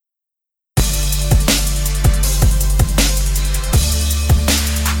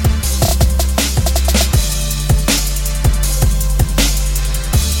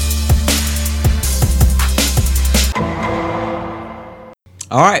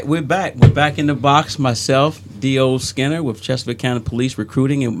All right, we're back. We're back in the box. Myself, D.O. Skinner with Chesterfield County Police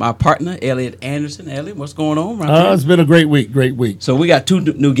Recruiting, and my partner, Elliot Anderson. Elliot, what's going on? It's been a great week. So we got two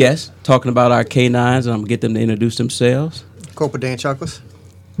new guests talking about our K-9s, and I'm going to get them to introduce themselves. Corporal Dan Chuckles.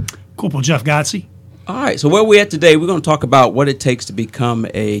 Corporal Jeff Gotze. All right, so where we're at today, we're going to talk about what it takes to become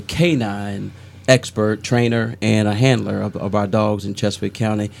a K-9 expert, trainer, and a handler of our dogs in Chesterfield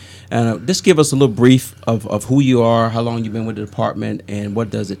County. And just give us a little brief of who you are, how long you've been with the department, and what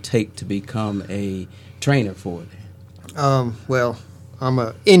does it take to become a trainer for it? Well,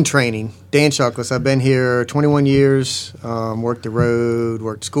 I'm in training. Dan Chuckles. I've been here 21 years, worked the road,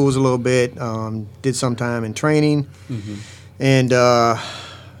 worked schools a little bit, did some time in training, and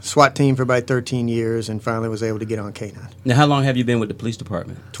SWAT team for about 13 years, and finally was able to get on K-9. Now, how long have you been with the police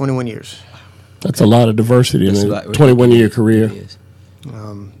department? 21 years. That's a lot of diversity in a 21-year career.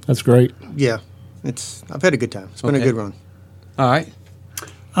 That's great. Yeah, I've had a good time. It's been a good run. All right.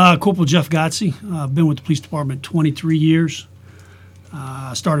 Corporal Jeff Gotze. I've been with the police department 23 years.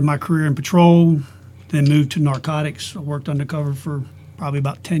 I started my career in patrol, then moved to narcotics. I worked undercover for probably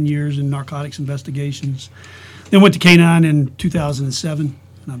about 10 years in narcotics investigations. Then went to K-9 in 2007.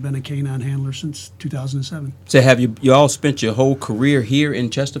 And I've been a K-9 handler since 2007. So have you all spent your whole career here in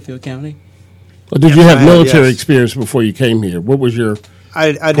Chesterfield County? Well, did you have military experience before you came here? What was your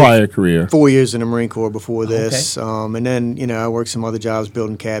prior career? 4 years in the Marine Corps before this. Okay. And then, I worked some other jobs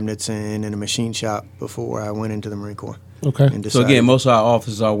building cabinets and in a machine shop before I went into the Marine Corps. Okay. So again, most of our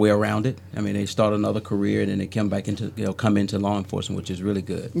officers are way around it. I mean, they start another career and then they come back into law enforcement, which is really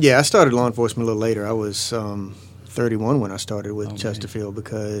good. Yeah, I started law enforcement a little later. I was 31 when I started with Chesterfield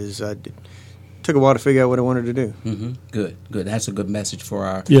because I took a while to figure out what I wanted to do. Mm-hmm. Good. That's a good message for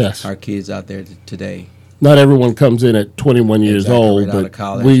our kids out there today. Not everyone comes in at 21 years old,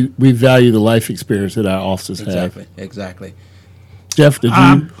 but we value the life experience that our officers have. Exactly. Jeff, did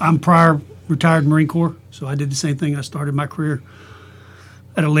you? I'm prior retired Marine Corps, so I did the same thing. I started my career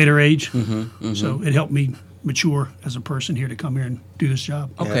at a later age, so it helped me mature as a person here to come here and do this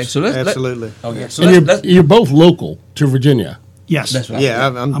job. Okay, yes, so let's absolutely. You're both local to Virginia. Yes. That's right. Yeah,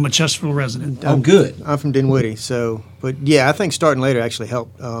 I'm a Chesterfield resident. Good. I'm from Dinwiddie, but I think starting later actually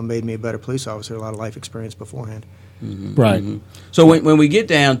helped, made me a better police officer, a lot of life experience beforehand. Mm-hmm. Right. Mm-hmm. So when we get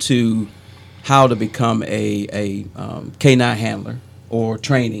down to how to become a K-9 handler or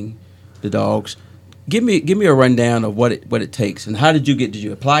training the dogs, give me a rundown of what it takes and how did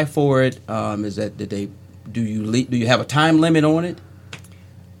you apply for it? Do you have a time limit on it?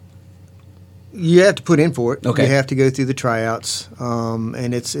 You have to put in for it. Okay. You have to go through the tryouts,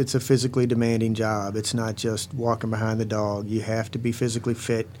 and it's a physically demanding job. It's not just walking behind the dog. You have to be physically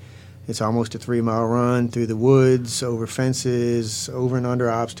fit. It's almost a 3-mile run through the woods, over fences, over and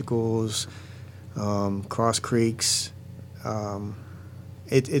under obstacles, cross creeks.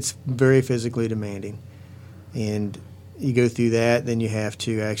 It's very physically demanding, and you go through that. Then you have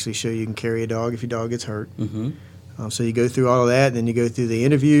to actually show you can carry a dog if your dog gets hurt. Mm-hmm. So you go through all of that, then you go through the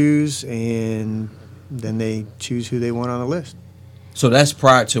interviews, and then they choose who they want on the list. So that's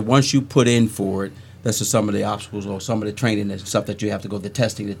prior to once you put in for it, that's just some of the obstacles or some of the training and stuff that you have to go, the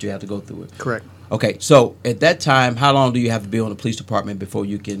testing that you have to go through it. Correct. Okay, so at that time, how long do you have to be on the police department before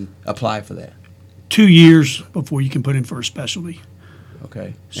you can apply for that? 2 years before you can put in for a specialty.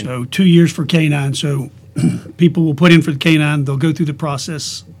 Okay. So 2 years for K-9. So people will put in for the K-9. They'll go through the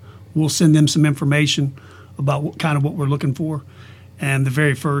process. We'll send them some information about what we're looking for. And the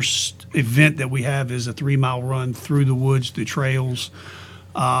very first event that we have is a 3-mile run through the woods, through trails.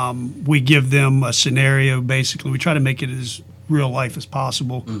 We give them a scenario, basically. We try to make it as real life as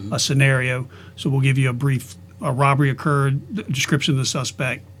possible, a scenario. So we'll give you a robbery occurred, the description of the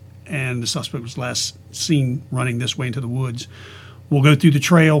suspect, and the suspect was last seen running this way into the woods. We'll go through the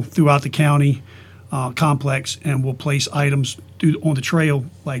trail throughout the county complex, and we'll place items on the trail,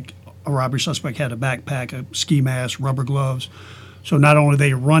 like a robbery suspect had a backpack, a ski mask, rubber gloves. So not only are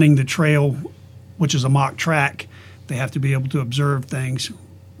they running the trail, which is a mock track, they have to be able to observe things,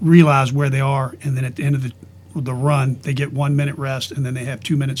 realize where they are, and then at the end of the run, they get 1 minute rest, and then they have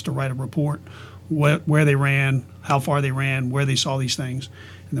 2 minutes to write a report, where they ran, how far they ran, where they saw these things,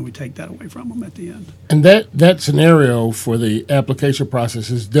 and then we take that away from them at the end. And that scenario for the application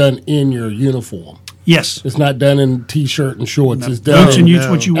process is done in your uniform. Yes. It's not done in T-shirt and shorts. No. It's done Boots and utes,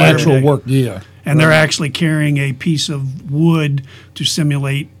 what you wear actual work gear. And they're actually carrying a piece of wood to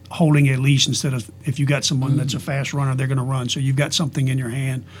simulate holding a leash instead of if you got someone that's a fast runner, they're going to run. So you've got something in your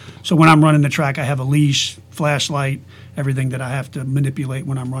hand. So when I'm running the track, I have a leash, flashlight, everything that I have to manipulate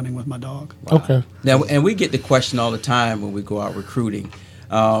when I'm running with my dog. Wow. Okay. Now, and we get the question all the time when we go out recruiting.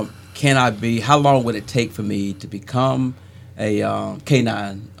 How long would it take for me to become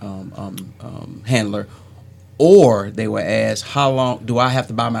canine handler, or they were asked, how long do I have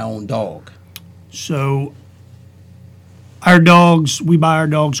to buy my own dog? So we buy our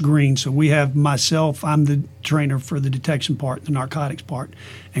dogs green. So we have myself, I'm the trainer for the detection part, the narcotics part,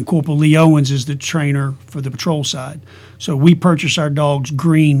 and Corporal Lee Owens is the trainer for the patrol side. So we purchase our dogs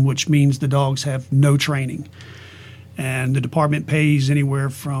green, which means the dogs have no training. And the department pays anywhere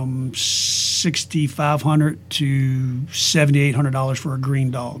from $6,500 to $7,800 for a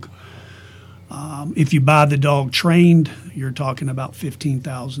green dog. If you buy the dog trained, you're talking about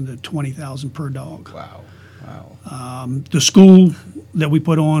 $15,000 to $20,000 per dog. Wow. The school that we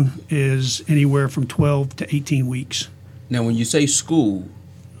put on is anywhere from 12 to 18 weeks. Now, when you say school,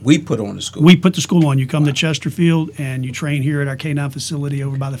 we put on the school. We put the school on. You come to Chesterfield and you train here at our K-9 facility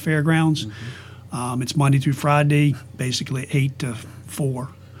over by the fairgrounds. Mm-hmm. It's Monday through Friday, basically 8 to 4.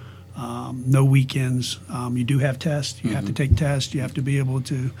 No weekends. You do have tests. You have to take tests. You have to be able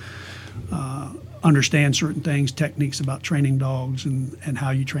to understand certain things, techniques about training dogs and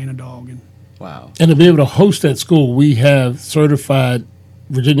how you train a dog. Wow. And to be able to host that school, we have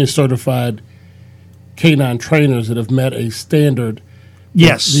Virginia certified canine trainers that have met a standard.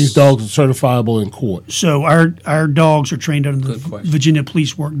 Yes. These dogs are certifiable in court. So our dogs are trained under the Virginia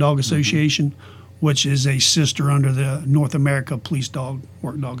Police Work Dog Association, which is a sister under the North America Police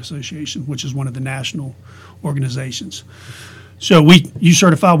Work Dog Association, which is one of the national organizations. So you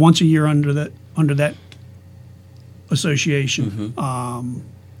certify once a year under that association.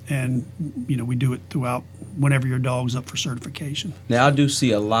 And, we do it throughout whenever your dog's up for certification. Now, I do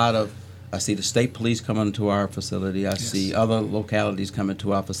see I see the state police coming to our facility. I see other localities coming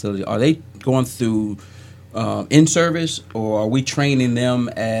to our facility. Are they going through in-service, or are we training them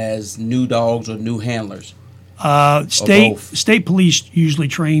as new dogs or new handlers? State police usually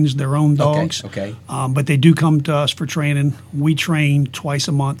trains their own dogs. Okay. But they do come to us for training. We train twice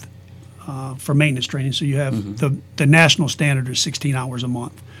a month for maintenance training. So you have the national standard is 16 hours a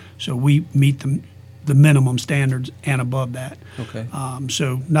month. So we meet the minimum standards and above that. Okay.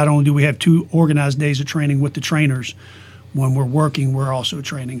 So not only do we have 2 organized days of training with the trainers, when we're working, we're also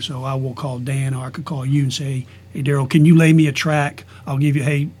training. So I will call Dan, or I could call you and say, hey, Daryl, can you lay me a track? I'll give you,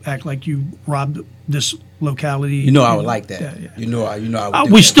 hey, act like you robbed this locality. I would like that. Yeah. I would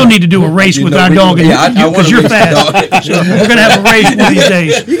do we that. still need to do a race with our dog. Because you're fast. So we're going to have a race one of these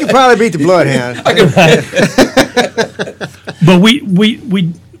days. You can probably beat the Bloodhound. But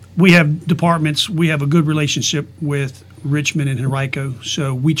we have departments. We have a good relationship with Richmond and Henrico,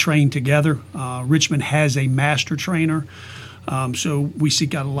 so we train together. Richmond has a master trainer, so we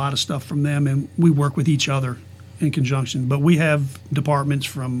seek out a lot of stuff from them, and we work with each other in conjunction. But we have departments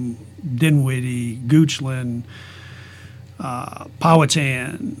from Dinwiddie, Goochland,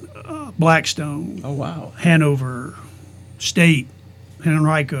 Powhatan, Blackstone, Hanover, State,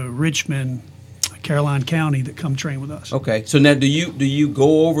 Henrico, Richmond, Caroline County that come train with us. Okay, so now do you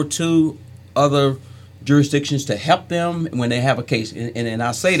go over to other jurisdictions to help them when they have a case? And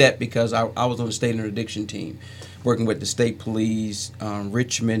I say that because I was on the state interdiction team, working with the state police,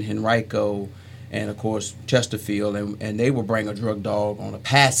 Richmond, Henrico, and of course Chesterfield, and they will bring a drug dog on a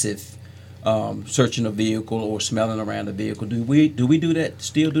passive searching a vehicle or smelling around the vehicle. Do we do that?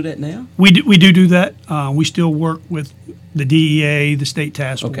 Still do that now? We do that. We still work with the DEA, the state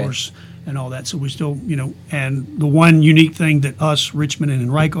task force, and all that. So we still, and the one unique thing that us, Richmond and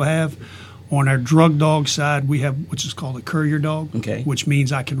Henrico, have on our drug dog side, we have which is called a courier dog, which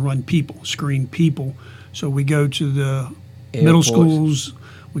means I can run people, screen people. So we go to the middle schools,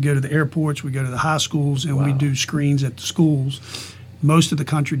 we go to the airports, we go to the high schools, and we do screens at the schools. Most of the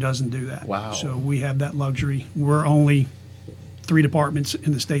country doesn't do that. Wow. So we have that luxury. We're only 3 departments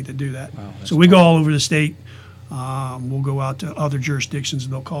in the state that do that. Wow, so we go all over the state. We'll go out to other jurisdictions,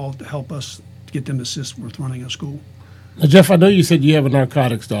 and they'll call to help us to get them to assist with running a school. Now, Jeff, I know you said you have a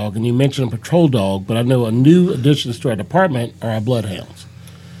narcotics dog, and you mentioned a patrol dog, but I know a new addition to our department are our bloodhounds.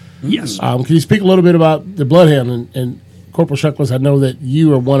 Yes. Can you speak a little bit about the bloodhound? And Corporal Shuckless, I know that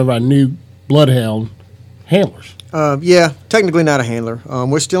you are one of our new bloodhound handlers. Yeah, technically not a handler.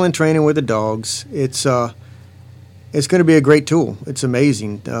 We're still in training with the dogs. It's going to be a great tool. It's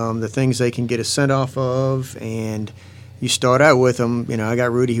amazing the things they can get a scent off of, and you start out with them. I got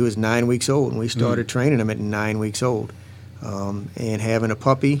Rudy, he was 9 weeks old, and we started training him at 9 weeks old. And having a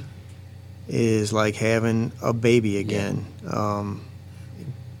puppy is like having a baby again.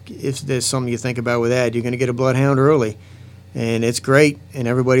 If there's something you think about with that, you're going to get a bloodhound early, and it's great. And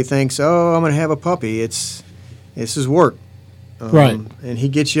everybody thinks, "Oh, I'm going to have a puppy." This is work, right? And he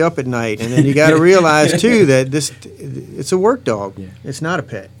gets you up at night, and then you got to realize too that it's a work dog. Yeah. It's not a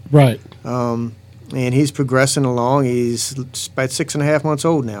pet, right? and he's progressing along. He's about 6.5 months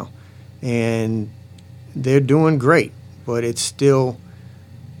old now, and they're doing great, but it's still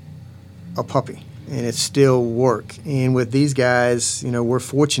a puppy, and it's still work. And with these guys, we're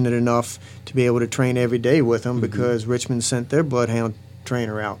fortunate enough to be able to train every day with them because Richmond sent their bloodhound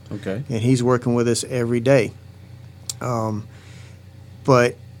trainer out. Okay. And he's working with us every day.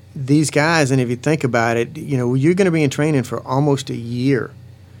 But these guys, and if you think about it, you're going to be in training for almost a year.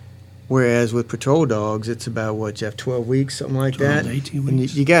 Whereas with patrol dogs, it's about, what, Jeff, 12 weeks, something like 12 that? to 18 And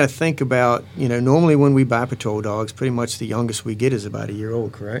weeks. you got to think about, normally when we buy patrol dogs, pretty much the youngest we get is about a year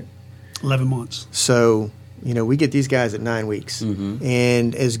old, correct? 11 months. So, we get these guys at 9 weeks. Mm-hmm.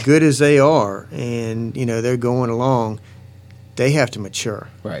 And as good as they are, and, they're going along, they have to mature,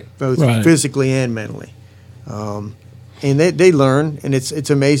 Right. both Right. physically and mentally. And they learn, and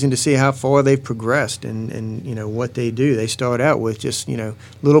it's amazing to see how far they've progressed and what they do. They start out with just,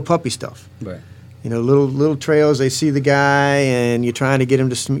 little puppy stuff. Right. Little trails. They see the guy, and you're trying to get him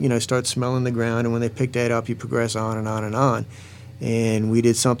to, start smelling the ground. And when they pick that up, you progress on and on and on. And we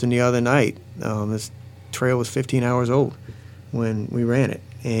did something the other night. This trail was 15 hours old when we ran it.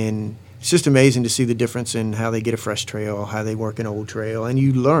 And it's just amazing to see the difference in how they get a fresh trail, how they work an old trail. And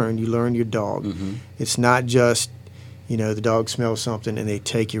you learn your dog. Mm-hmm. It's not just, the dog smells something and they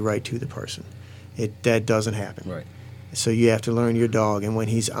take you right to the person. That doesn't happen. Right. So you have to learn your dog, and when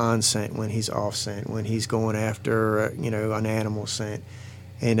he's on scent, when he's off scent, when he's going after an animal scent,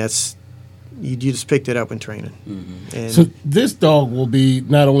 and that's you just picked it up in training. Mm-hmm. And So this dog will be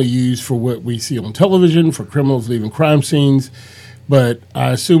not only used for what we see on television, for criminals leaving crime scenes, but I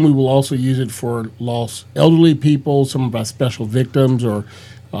assume we will also use it for lost elderly people, some of our special victims, or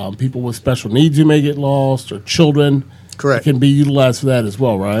people with special needs who may get lost, or children. correct. It can be utilized for that as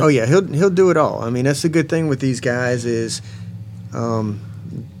well, right? Oh yeah, he'll do it all. I mean, that's the good thing with these guys is,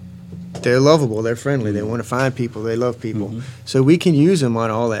 they're lovable, they're friendly, they want to find people, they love people. So we can use them on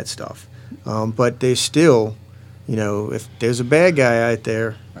all that stuff. But they still, if there's a bad guy out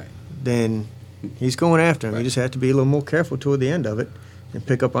there, Right. then he's going after him. Right. You just have to be a little more careful toward the end of it, and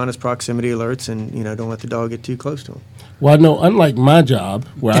pick up on his proximity alerts, and don't let the dog get too close to him. Well, I know, unlike my job,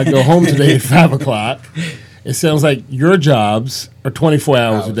 where I go home today at 5 o'clock, it sounds like your jobs are 24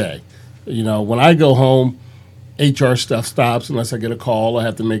 hours a day. When I go home, HR stuff stops unless I get a call. I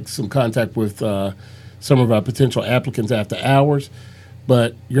have to make some contact with some of our potential applicants after hours.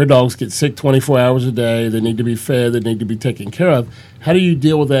 But your dogs get sick 24 hours a day. They need to be fed. They need to be taken care of. How do you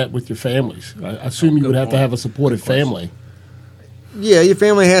deal with that with your families? I assume you would have to have a supportive family. Yeah, your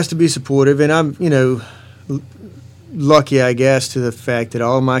family has to be supportive, and I'm, lucky, I guess, to the fact that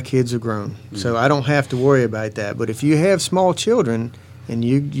all of my kids are grown, so I don't have to worry about that. But if you have small children and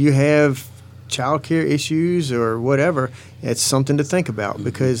you have child care issues or whatever, it's something to think about,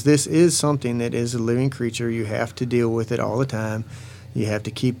 because this is something that is a living creature. You have to deal with it all the time. You have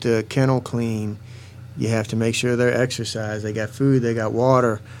to keep the kennel clean. You have to make sure they're exercised, they got food, they got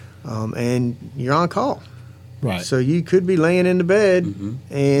water, and you're on call. Right. So you could be laying in the bed,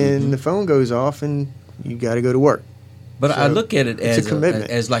 and the phone goes off, and you got to go to work. But I So look at it it's a as commitment.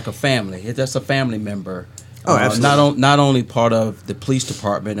 as like a family. That's a family member. Oh, absolutely. Not only part of the police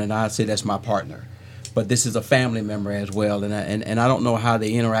department, and I say that's my partner, but this is a family member as well. And I don't know how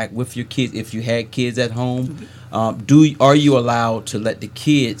they interact with your kids. If you had kids at home, are you allowed to let the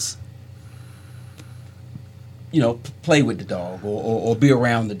kids, play with the dog or be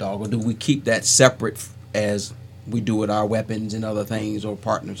around the dog, or do we keep that separate as we do with our weapons and other things or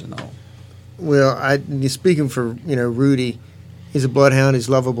partners and all? Well, speaking for Rudy, he's a bloodhound. He's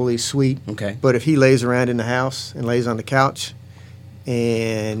lovable. He's sweet. Okay. But if he lays around in the house and lays on the couch,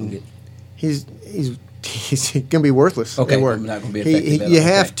 and he's gonna be worthless. Okay, at work. I'm not gonna be effective at You all.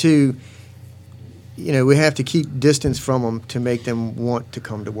 have Okay. to. We have to keep distance from them to make them want to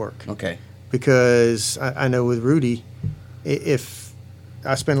come to work. Okay. Because I know with Rudy, if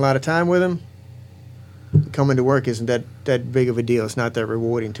I spend a lot of time with him, coming to work isn't that big of a deal. It's not that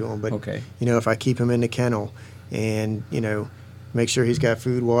rewarding to him. But Okay. if I keep him in the kennel and make sure he's got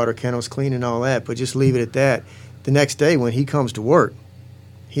food, water, kennel's clean, and all that, but just leave it at that. The next day when he comes to work,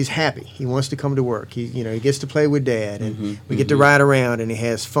 he's happy. He wants to come to work. He gets to play with Dad, and we get to ride around, and he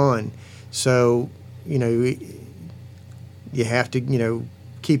has fun. So you have to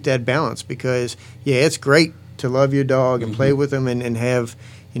keep that balance, because it's great to love your dog and play with him and have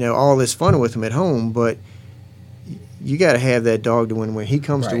all this fun with him at home, but you got to have that dog to when he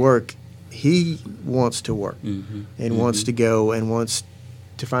comes to Right. work, he wants to work and wants to go and wants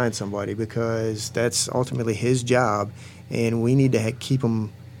to find somebody, because that's ultimately his job, and we need to keep him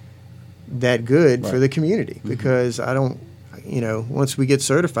that good for Right. the community, because I don't once we get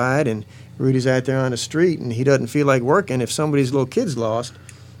certified and Rudy's out there on the street and he doesn't feel like working, if somebody's little kid's lost,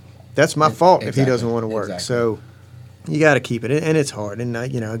 that's my fault if he doesn't want to work. Exactly. So you got to keep it, and it's hard.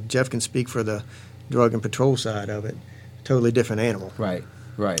 And Jeff can speak for the drug and patrol side of it. Totally different animal. Right.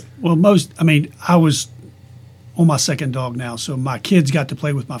 Well, I was on my second dog now, so my kids got to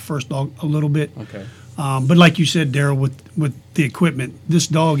play with my first dog a little bit. Okay. But like you said, Daryl, with the equipment, this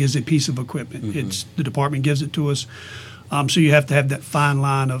dog is a piece of equipment. Mm-hmm. It's the department gives it to us, so you have to have that fine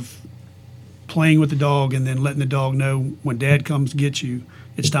line of playing with the dog and then letting the dog know when Dad comes to get you,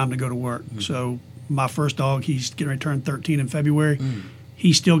 it's time to go to work. Mm-hmm. So my first dog, he's getting ready to turn 13 in February.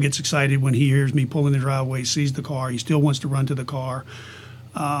 He still gets excited when he hears me pulling the driveway, sees the car. He still wants to run to the car.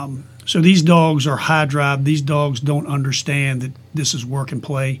 So these dogs are high drive. These dogs don't understand that this is work and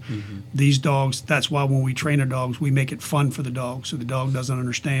play. Mm-hmm. These dogs, that's why when we train our dogs, we make it fun for the dog. So the dog doesn't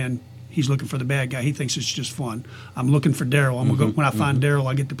understand he's looking for the bad guy. He thinks it's just fun. I'm looking for Daryl. I'm gonna go, when I find Daryl,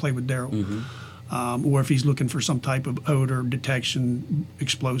 I get to play with Daryl. Or if he's looking for some type of odor detection,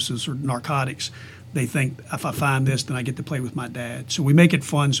 explosives or narcotics, they think if I find this, then I get to play with my dad. So we make it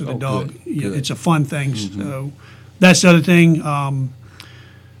fun so the dog, good. it's a fun thing. So that's the other thing.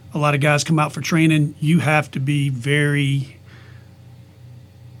 A lot of guys come out for training. You have to be very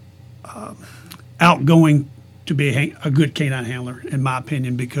outgoing to be a good canine handler, in my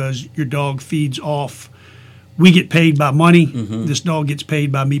opinion, because your dog feeds off. We get paid by money. This dog gets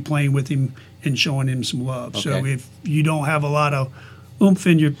paid by me playing with him and showing him some love. So Okay. if you don't have a lot of oomph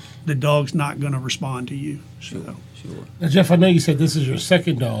in the dog's not going to respond to you. So, Sure. Now, Jeff, I know you said this is your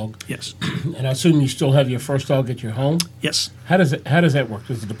second dog, yes. and I assume you still have your first dog at your home. Yes. How does that work?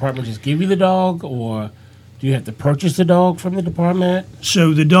 Does the department just give you the dog, or do you have to purchase the dog from the department?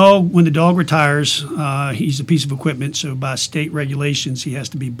 So the dog, when the dog retires, he's a piece of equipment. So by state regulations, he has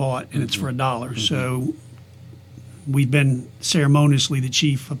to be bought, and it's for $1. So we've been ceremoniously, the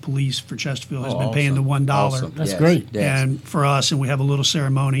chief of police for Chesterfield has been paying the $1. Awesome. That's great. Yes. And for us, and we have a little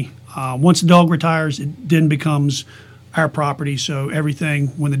ceremony. Once the dog retires, it then becomes our property. So everything,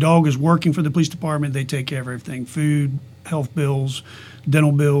 when the dog is working for the police department, they take care of everything: food, health bills,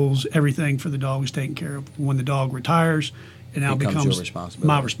 dental bills, everything for the dog is taken care of. When the dog retires, it now Becomes becomes your responsibility.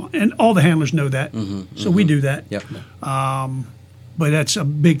 my responsibility. And all the handlers know that. So we do that. Yep. But that's a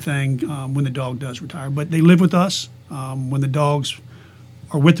big thing when the dog does retire. But they live with us. When the dogs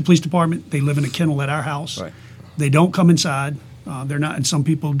are with the police department, they live in a kennel at our house. Right. They don't come inside. They're not, and some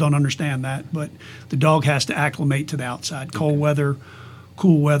people don't understand that. But the dog has to acclimate to the outside: cold weather,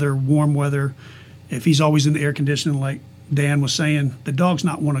 cool weather, warm weather. If he's always in the air conditioning, like Dan was saying, the dog's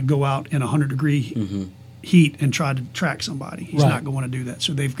not want to go out in 100-degree heat and try to track somebody. He's Right. not going to do that.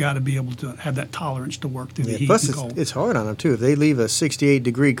 So they've got to be able to have that tolerance to work through the heat Plus, and cold. it's hard on them too. If they leave a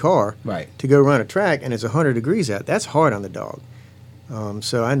 68-degree car Right. to go run a track and it's 100 degrees out, that's hard on the dog.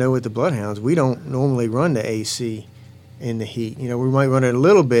 So I know with the bloodhounds, we don't normally run the AC in the heat. We might run it a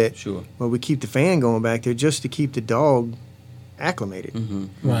little bit, Sure. but we keep the fan going back there just to keep the dog acclimated.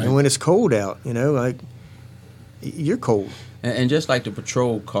 Right. And when it's cold out, like you're cold. And just like the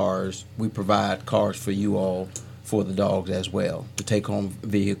patrol cars, we provide cars for you all for the dogs as well to take home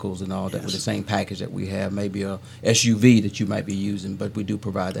vehicles and all that with the same package that we have. Maybe a SUV that you might be using, but we do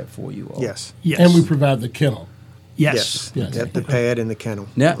provide that for you all. Yes. Yes. And we provide the kennel. Yes. Yes. Yep, the pad and the kennel.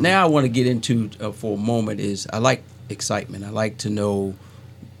 Now I want to get into for a moment is I like excitement. I like to know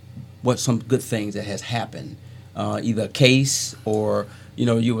what some good things that has happened, either a case or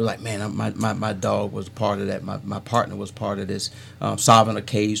you were like, man, my dog was part of that. My partner was part of this, solving a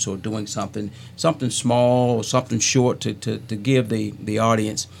case or doing something small or something short to give the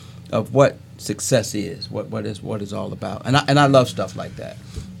audience of what success is, what is all about. And I love stuff like that.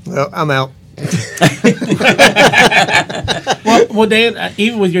 Well, I'm out. Well, Dan,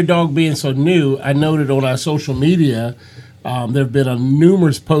 even with your dog being so new, I noted on our social media there have been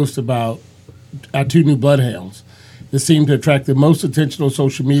numerous posts about our two new bloodhounds that seem to attract the most attention on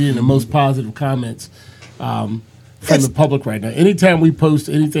social media and the most positive comments from the public right now. Anytime we post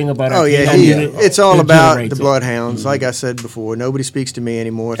anything about our canine unit, it's all it about generates the it. bloodhounds. Like I said before, nobody speaks to me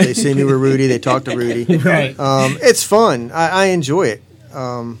anymore. If they see me with Rudy, they talk to Rudy. Right. It's fun. I enjoy it,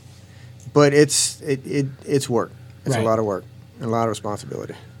 but it's work. It's Right. a lot of work and a lot of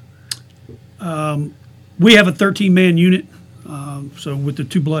responsibility. We have a 13-man unit. So with the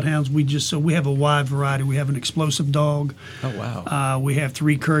two bloodhounds, we have a wide variety. We have an explosive dog. Oh wow. We have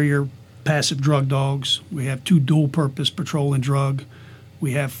 3 courier passive drug dogs. We have 2 dual-purpose patrol and drug.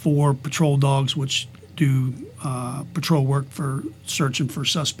 We have 4 patrol dogs, which do patrol work for searching for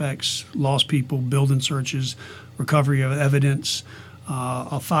suspects, lost people, building searches, recovery of evidence.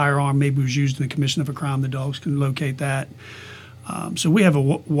 A firearm maybe was used in the commission of a crime. The dogs can locate that. So we have a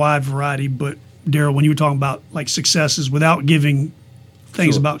wide variety, but Daryl, when you were talking about like successes, without giving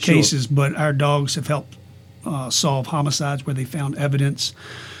things about cases, but our dogs have helped solve homicides where they found evidence.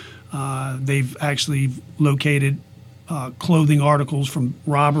 They've actually located clothing articles from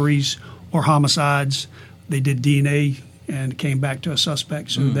robberies or homicides. They did DNA and came back to a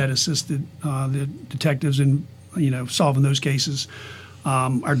suspect, so that assisted the detectives in solving those cases.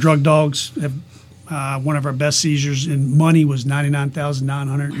 Our drug dogs have one of our best seizures in money was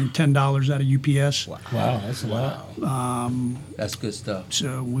 $99,910 out of UPS. Wow, that's a lot. That's good stuff.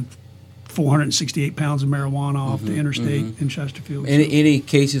 So with 468 pounds of marijuana off the interstate in Chesterfield. Any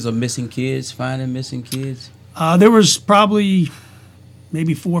cases of missing kids, finding missing kids? There was probably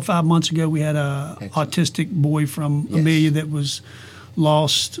maybe 4 or 5 months ago, we had a autistic boy from Amelia that was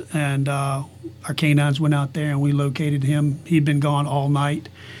lost, and our canines went out there and we located him. He'd been gone all night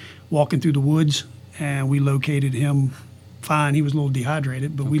walking through the woods, and we located him fine. He was a little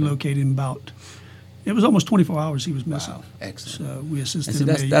dehydrated, but we located him it was almost 24 hours he was missing. Wow, excellent. So we assisted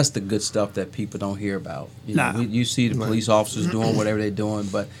And see, him. that's the good stuff that people don't hear about. You see the police officers doing whatever they're doing,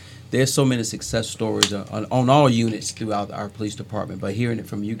 but there's so many success stories on all units throughout our police department. But hearing it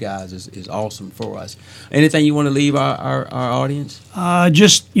from you guys is awesome for us. Anything you want to leave our audience?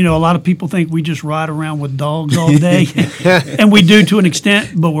 Just, a lot of people think we just ride around with dogs all day, and we do to an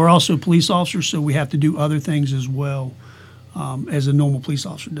extent, but we're also police officers, so we have to do other things as well. As a normal police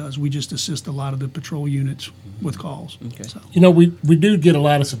officer does. We just assist a lot of the patrol units with calls. Okay. So. We do get a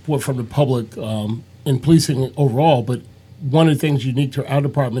lot of support from the public in policing overall, but one of the things unique to our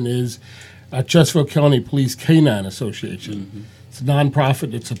department is our Chesterfield County Police Canine Association. It's a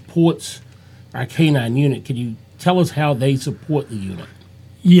nonprofit that supports our canine unit. Can you tell us how they support the unit?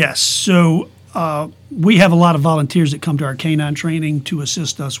 Yes. So we have a lot of volunteers that come to our canine training to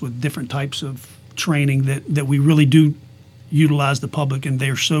assist us with different types of training that we really do utilize the public, and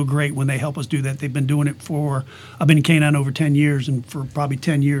they're so great when they help us do that. They've been doing it I've been in canine over 10 years, and for probably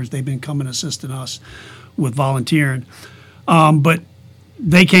 10 years they've been coming assisting us with volunteering. But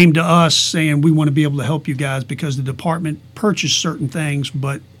they came to us saying, we want to be able to help you guys because the department purchased certain things,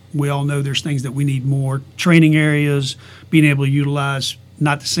 but we all know there's things that we need more. Training areas, being able to utilize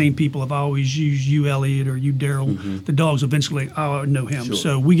not the same people. If I always use you, Elliot, or you, Daryl, the dogs eventually, I know him. Sure.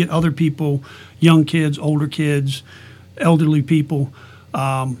 So we get other people, young kids, older kids, elderly people.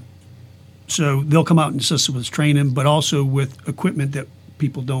 So they'll come out and assist us with training, but also with equipment that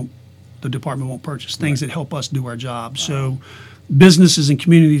the department won't purchase, things that help us do our job. Wow. So businesses and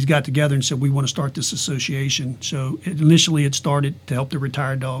communities got together and said, we want to start this association. So initially it started to help the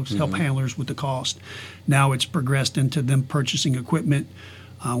retired dogs, help handlers with the cost. Now it's progressed into them purchasing equipment.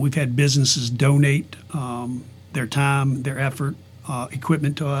 We've had businesses donate their time, their effort,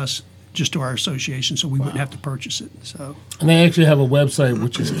 equipment to us, just to our association, so we wouldn't have to purchase it. So, and they actually have a website,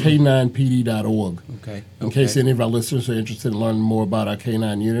 which is k9pd.org. Okay. In case any of our listeners are interested in learning more about our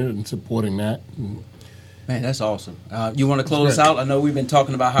canine unit and supporting that. Man, that's awesome. You want to close us out? I know we've been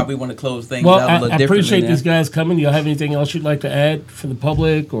talking about how we want to close things out a little differently. I appreciate these guys coming. Do you have anything else you'd like to add for the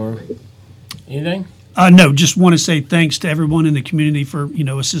public or anything? No, just want to say thanks to everyone in the community for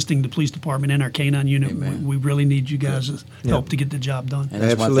assisting the police department and our canine unit. We really need you guys' help to get the job done. And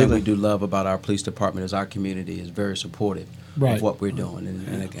that's one thing we do love about our police department is our community is very supportive of what we're doing.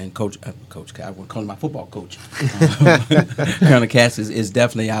 And Coach Cat, I want to call him my football coach. Colonel Cass is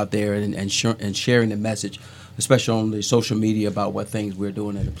definitely out there and sharing the message, especially on the social media about what things we're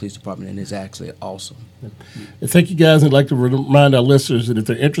doing at the police department, and it's actually awesome. Thank you, guys. I'd like to remind our listeners that if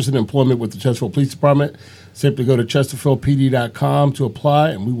they're interested in employment with the Chesterfield Police Department, simply go to chesterfieldpd.com to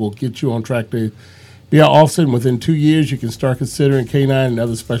apply, and we will get you on track to be our officer. And within 2 years, you can start considering K9 and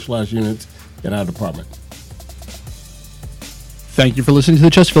other specialized units in our department. Thank you for listening to the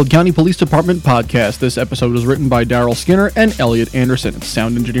Chesterfield County Police Department podcast. This episode was written by Daryl Skinner and Elliot Anderson. Its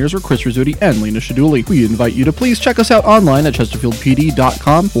sound engineers were Chris Rizzuti and Lena Shaduli. We invite you to please check us out online at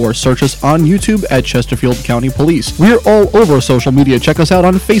chesterfieldpd.com or search us on YouTube at Chesterfield County Police. We're all over social media. Check us out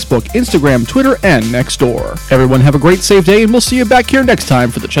on Facebook, Instagram, Twitter, and Nextdoor. Everyone have a great, safe day, and we'll see you back here next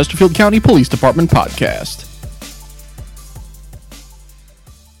time for the Chesterfield County Police Department podcast.